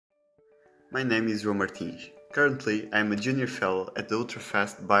My name is João Martins. Currently, I am a junior fellow at the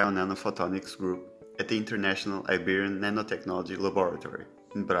ultra-fast bio-nanophotonics group at the International Iberian Nanotechnology Laboratory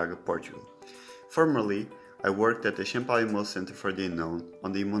in Braga, Portugal. Formerly, I worked at the Champalimau Center for the Unknown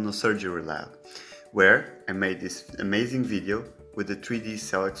on the Immunosurgery lab, where I made this amazing video with the 3D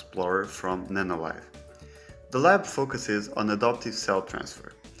Cell Explorer from Nanolive. The lab focuses on adoptive cell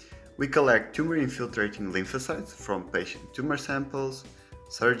transfer. We collect tumor-infiltrating lymphocytes from patient tumor samples,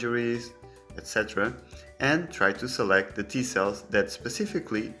 surgeries, etc., and try to select the T cells that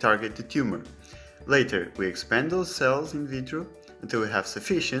specifically target the tumor. Later, we expand those cells in vitro until we have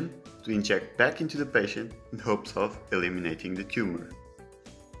sufficient to inject back into the patient in hopes of eliminating the tumor.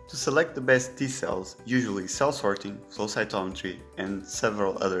 To select the best T cells, usually cell sorting, flow cytometry, and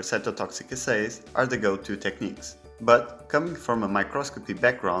several other cytotoxic assays are the go-to techniques. But, coming from a microscopy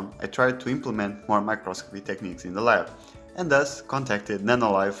background, I tried to implement more microscopy techniques in the lab, and thus contacted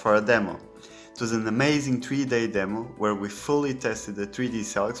Nanolive for a demo. It was an amazing 3-day demo where we fully tested the 3D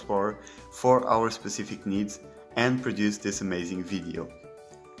Cell Explorer for our specific needs and produced this amazing video.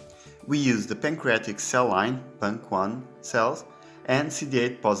 We used the pancreatic cell line, PANC1 cells, and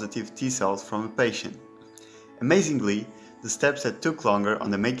CD8 positive T cells from a patient. Amazingly, the steps that took longer on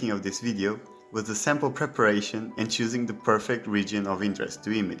the making of this video was the sample preparation and choosing the perfect region of interest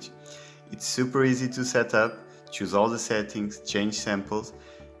to image. It's super easy to set up, choose all the settings, change samples,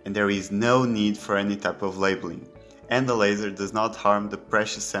 and there is no need for any type of labeling. And the laser does not harm the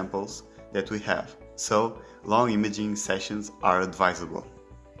precious samples that we have, so long imaging sessions are advisable.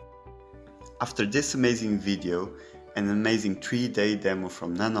 After this amazing video and an amazing 3-day demo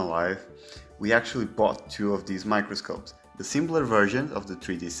from Nanolive, we actually bought two of these microscopes, the simpler version of the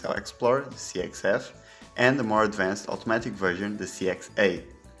 3D Cell Explorer, the CXF, and the more advanced automatic version, the CXA.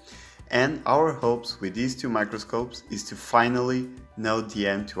 And our hopes with these two microscopes is to finally know the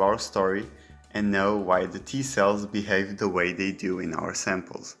end to our story and know why the T cells behave the way they do in our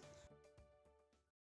samples.